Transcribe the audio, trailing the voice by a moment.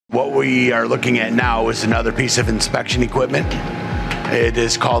What we are looking at now is another piece of inspection equipment. It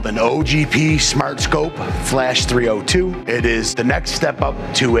is called an OGP SmartScope Flash 302. It is the next step up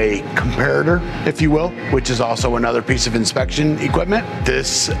to a comparator, if you will, which is also another piece of inspection equipment.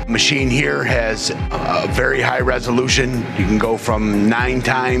 This machine here has a very high resolution. You can go from 9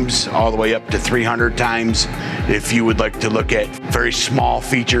 times all the way up to 300 times if you would like to look at very small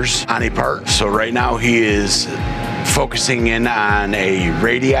features on a part. So right now he is focusing in on a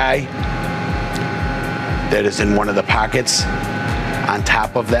radii that is in one of the pockets on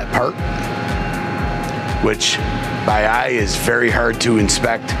top of that part, which by eye is very hard to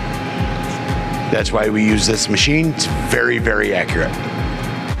inspect. That's why we use this machine. It's very, very accurate.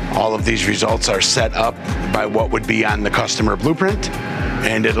 All of these results are set up by what would be on the customer blueprint,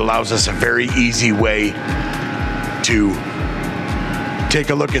 and it allows us a very easy way to take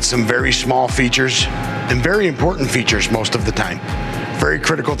a look at some very small features and very important features most of the time. Very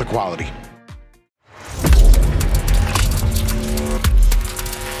critical to quality.